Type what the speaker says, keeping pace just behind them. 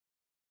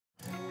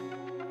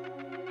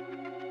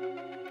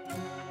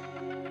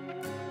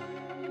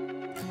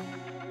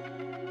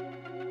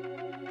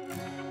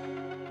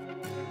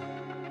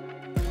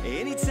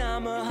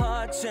Anytime a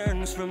heart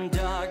turns from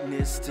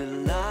darkness to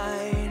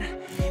light,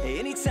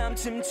 anytime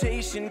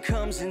temptation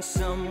comes and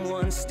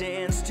someone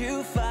stands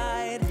to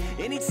fight,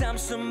 anytime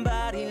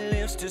somebody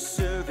lives to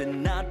serve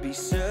and not be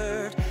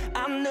served,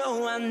 I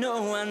know, I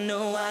know, I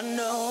know, I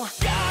know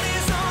God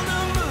is on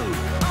the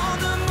move, on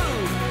the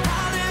move,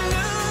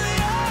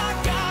 hallelujah.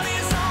 God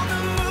is on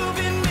the move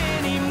in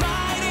many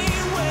mighty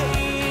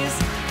ways.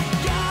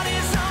 God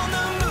is on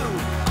the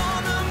move,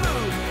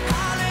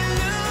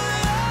 hallelujah.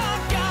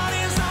 God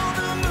is on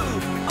the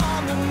move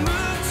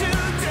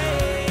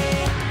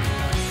today.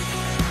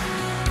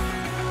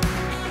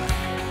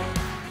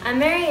 I'm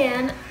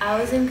Marianne. I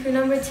was in crew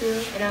number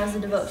 2 and I was the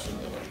devotion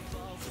leader.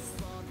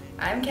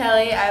 I'm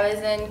Kelly. I was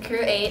in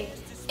crew 8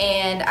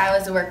 and I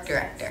was the work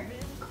director.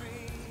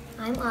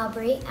 I'm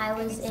Aubrey. I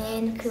was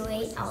in crew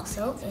 8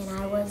 also and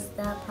I was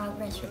the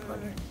progress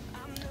reporter.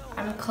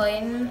 I'm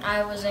Clayton.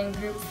 I was in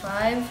group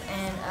 5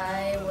 and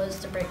I was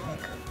the break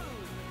maker.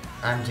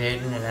 I'm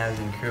Jaden and I was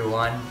in crew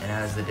 1 and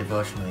I was the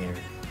devotion leader.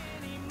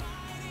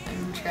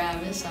 I'm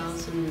Travis. I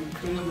was in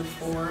crew number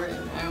 4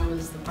 and I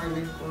was the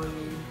progress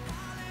coordinator.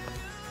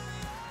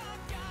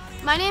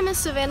 My name is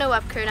Savannah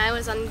Wepker and I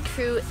was on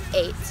crew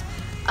 8.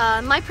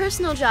 My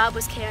personal job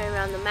was carrying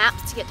around the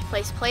maps to get to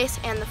place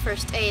and the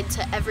first aid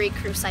to every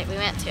crew site we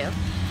went to.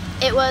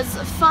 It was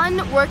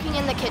fun working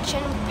in the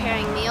kitchen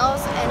preparing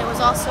meals, and it was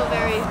also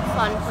very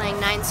fun playing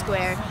 9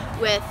 Square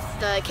with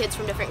the kids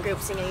from different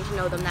groups and getting to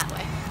know them that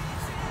way.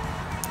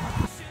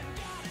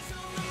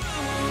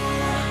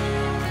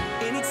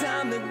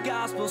 Anytime the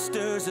gospel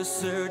stirs a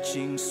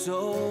searching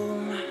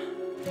soul,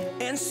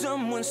 and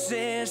someone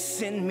says,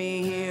 send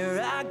me,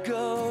 here I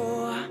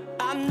go.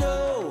 I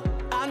know,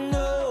 I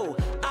know,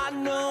 I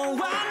know,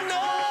 I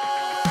know.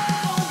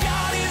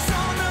 God is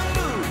on the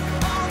move,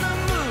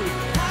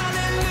 hallelujah.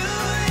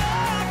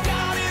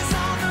 God is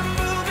on the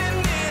move in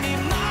many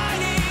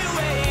mighty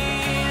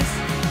ways.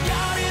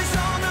 God is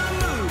on the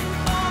move,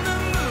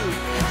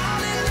 hallelujah.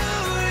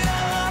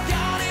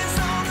 God is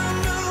on the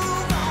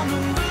move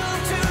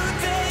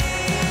today.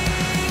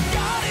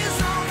 God is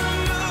on the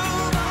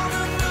move,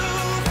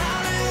 hallelujah.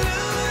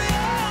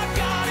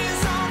 God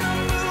is on the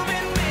move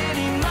in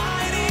many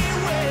mighty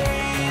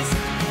ways.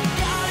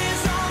 God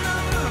is on the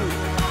move,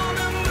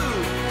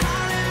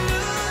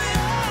 hallelujah.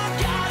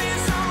 God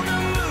is on the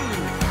move.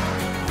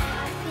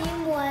 The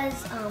theme was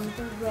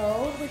The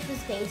Road, which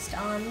was based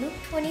on Luke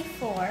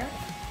 24,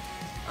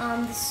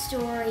 the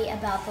story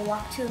about the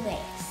walk to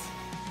Emmaus.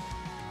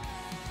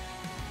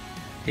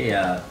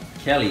 Hey,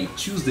 Kelly,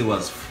 Tuesday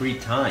was free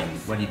time.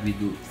 What did we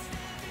do?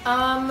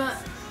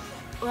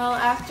 Well,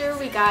 after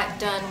we got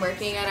done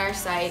working at our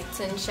sites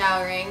and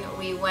showering,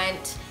 we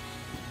went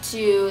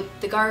to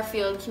the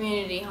Garfield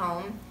Community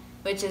Home,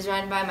 which is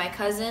run by my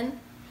cousin.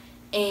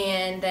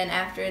 And then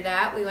after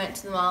that, we went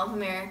to the Mall of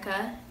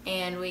America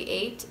and we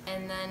ate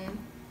and then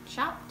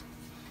shopped.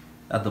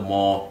 At the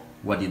mall,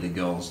 what did the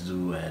girls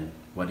do and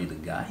what did the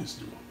guys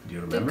do? Do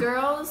you remember? The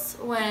girls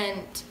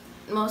went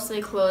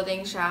mostly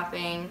clothing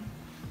shopping,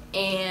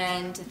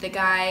 and the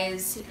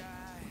guys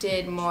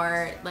did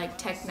more like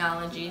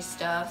technology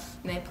stuff,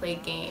 and they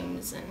played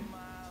games and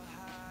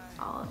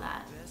all of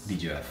that.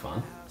 Did you have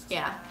fun?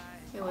 Yeah,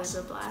 it was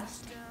a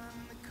blast.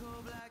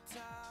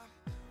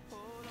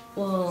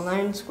 Well,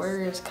 9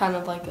 Square is kind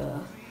of like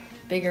a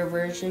bigger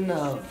version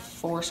of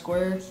 4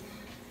 Square.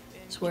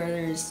 It's where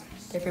there's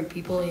different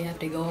people. You have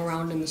to go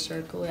around in the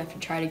circle. You have to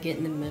try to get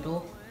in the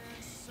middle.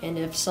 And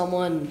if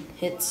someone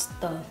hits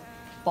the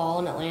ball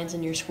and it lands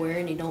in your square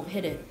and you don't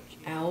hit it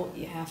out,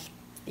 you have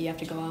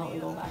to go out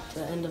and go back to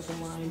the end of the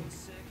line.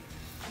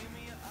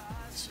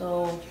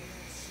 So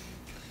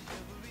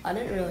I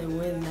didn't really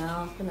win that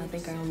often. I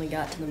think I only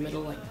got to the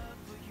middle like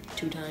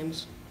 2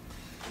 times.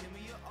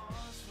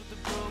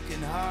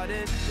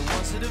 Broken-hearted, the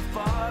ones that are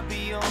far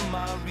beyond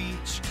my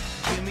reach.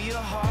 Give me a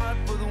heart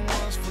for the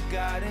ones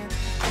forgotten.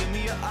 Give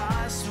me your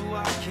eyes so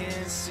I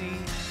can see.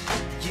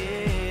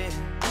 Yeah,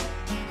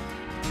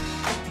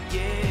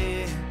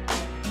 yeah,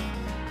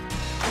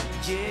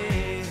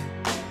 yeah,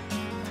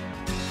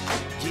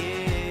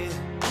 yeah.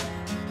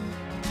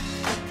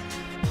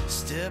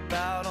 Step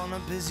out on a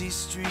busy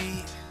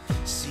street,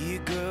 see a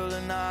girl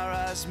and our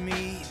eyes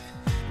meet.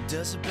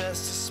 Does her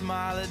best to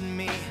smile at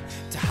me,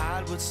 to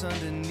hide what's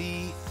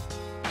underneath.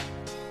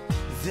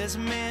 There's a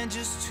man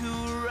just to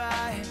her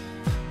right,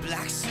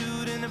 black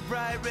suit and a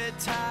bright red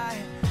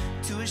tie.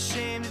 Too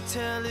ashamed to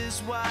tell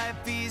his wife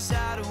he's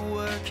out of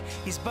work,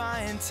 he's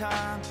buying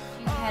time.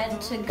 You had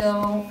to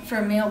go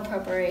for meal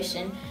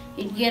preparation.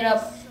 You'd get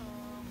up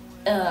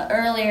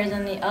earlier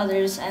than the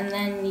others, and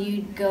then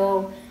you'd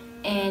go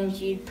and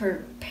you'd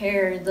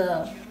prepare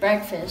the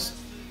breakfast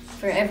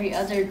for every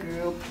other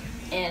group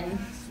in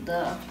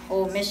the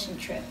whole mission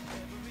trip.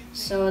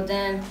 So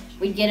then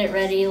we'd get it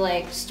ready,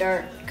 like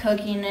start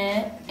cooking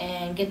it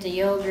and get the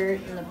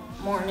yogurt in the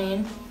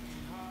morning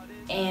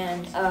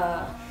and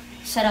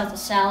set out the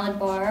salad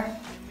bar.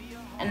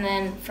 And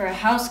then for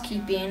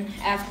housekeeping,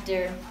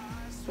 after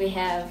we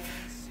have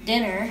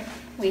dinner,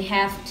 we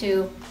have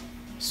to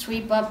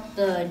sweep up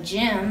the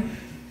gym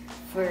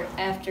for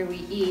after we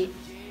eat,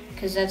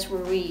 because that's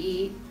where we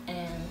eat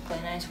and play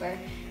nice wear.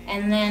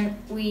 And then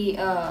we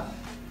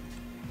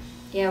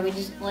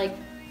just like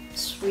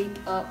sweep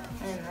up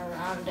and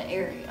around the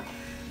area.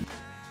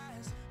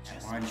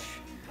 Lunch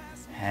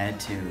had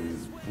to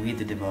lead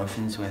the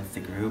devotions with the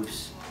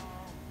groups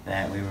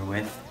that we were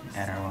with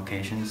at our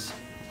locations.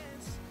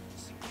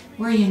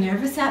 Were you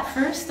nervous at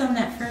first on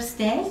that first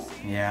day?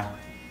 Yeah.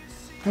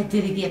 But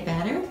did it get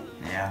better?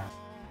 Yeah.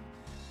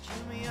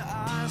 Give me your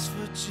eyes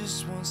for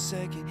just 1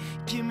 second.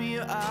 Give me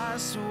your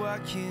eyes so I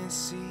can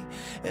see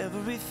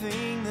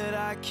everything that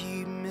I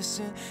keep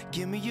missing.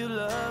 Give me your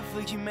love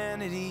for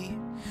humanity.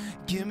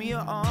 Give me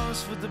your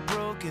arms for the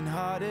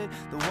broken-hearted,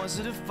 the ones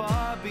that are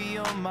far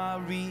beyond my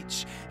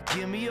reach.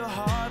 Give me your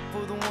heart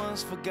for the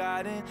ones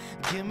forgotten.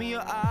 Give me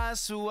your eyes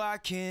so I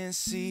can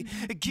see.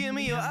 Give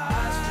me your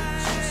eyes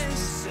for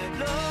just 1 second.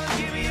 Lord,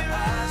 give me your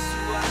eyes so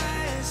I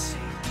can see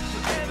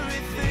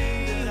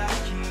everything that I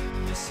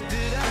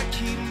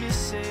keep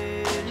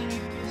missing.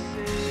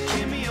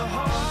 Give me your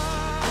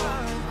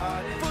heart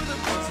for the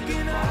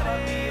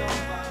broken-hearted.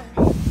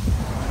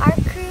 Our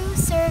crew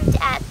served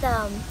at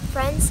the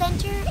Friends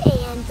Center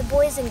and the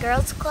Boys and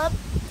Girls Club.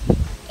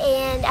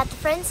 And at the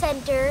Friends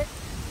Center,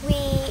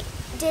 we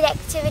did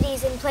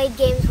activities and played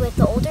games with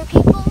the older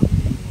people.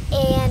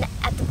 And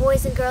at the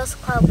Boys and Girls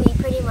Club, we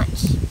pretty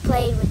much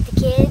played with the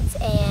kids,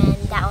 and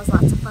that was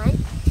lots of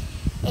fun.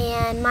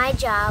 And my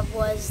job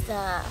was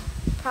the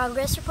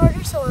progress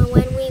reporter, so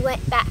when we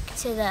went back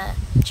to the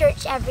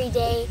church every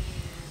day,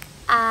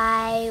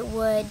 I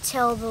would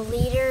tell the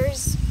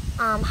leaders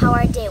how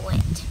our day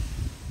went.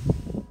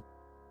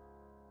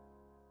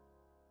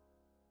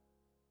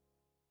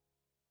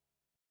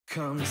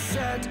 Come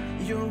set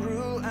your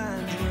rule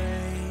and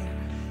reign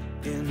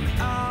in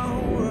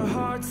our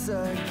hearts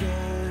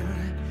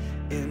again.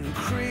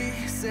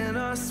 Increase in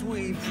us,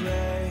 we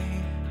pray.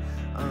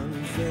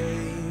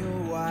 Unveil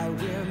why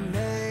we're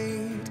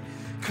made.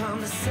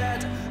 Come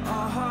set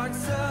our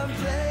hearts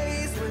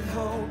ablaze with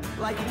hope,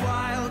 like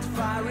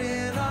wildfire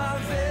in our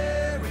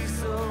very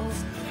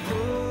souls.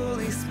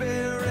 Holy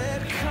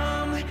Spirit,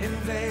 come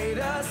invade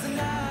us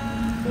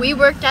now. We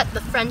worked at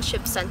the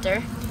Friendship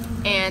Center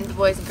and the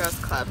Boys and Girls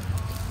Club.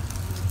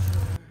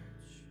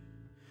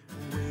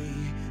 We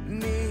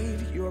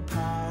need your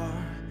power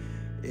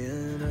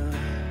in us.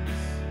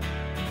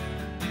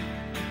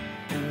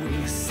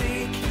 We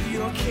seek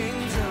your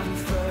kingdom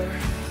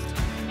first.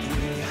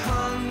 We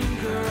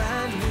hunger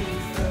and we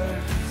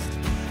thirst.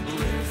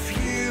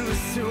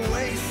 Refuse to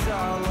waste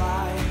our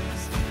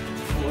lives,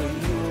 for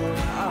you're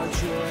our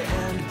joy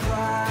and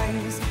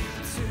prize.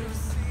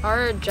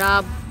 Our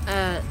job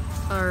at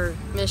our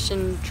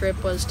mission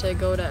trip was to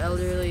go to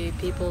elderly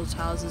people's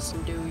houses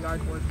and do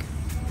yard work.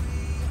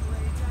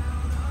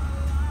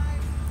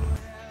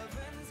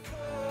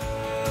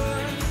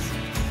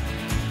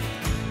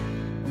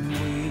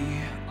 We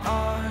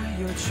are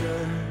your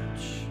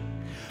church.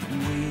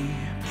 We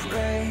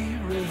pray,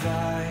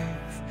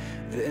 revive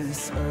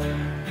this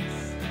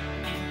earth.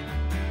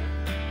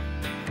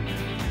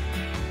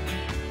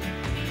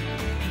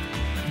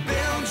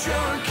 Build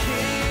your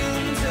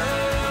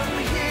kingdom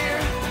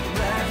here.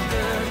 Let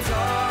the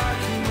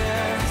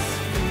darkness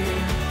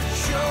fear.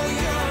 Show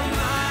your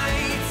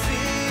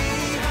mighty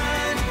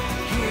hand.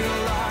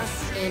 Heal us.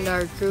 And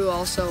our crew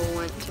also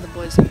went to the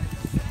Boys and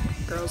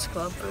Girls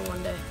Club for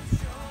one day.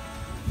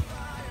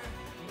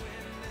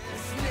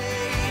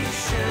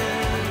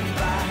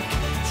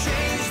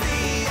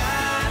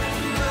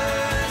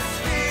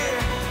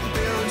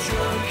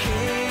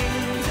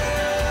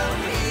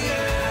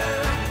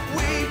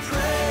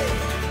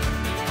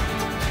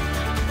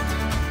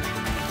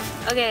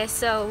 Okay,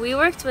 so we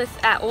worked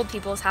at old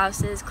people's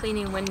houses,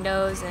 cleaning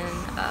windows and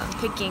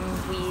picking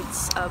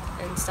weeds up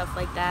and stuff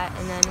like that.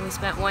 And then we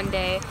spent one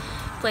day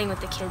playing with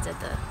the kids at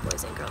the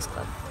Boys and Girls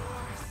Club.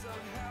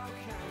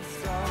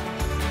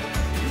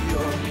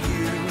 Your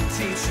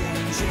beauty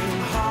changing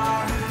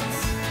hearts.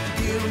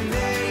 You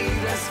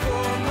made us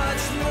for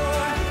much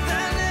more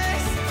than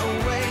this.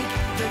 Awake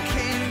the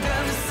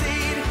kingdom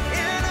seed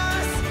in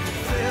us.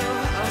 Fill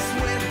us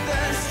with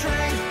the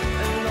strength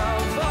and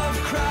love of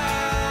Christ.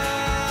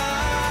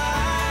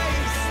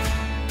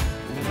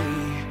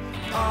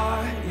 We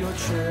are your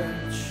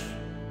church.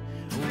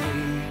 We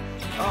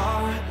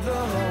are the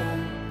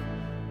home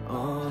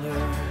on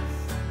earth.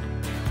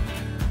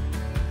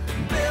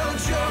 Build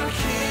your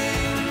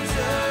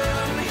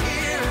kingdom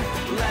here.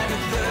 Let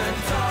the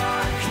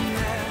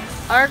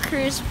darkness. Our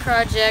cruise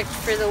project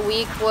for the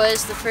week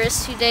was the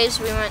first 2 days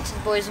we went to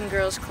the Boys and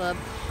Girls Club,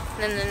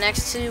 and then the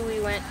next 2 we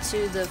went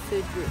to the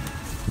food group.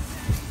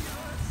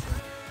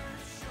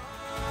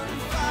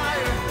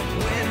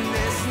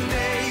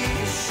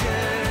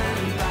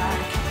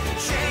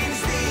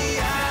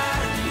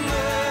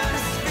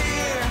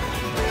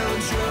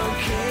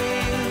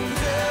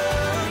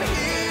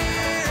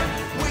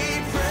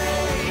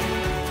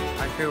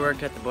 We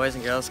worked at the Boys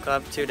and Girls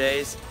Club 2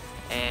 days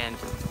and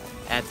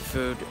at the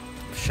food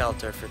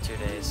shelter for 2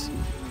 days.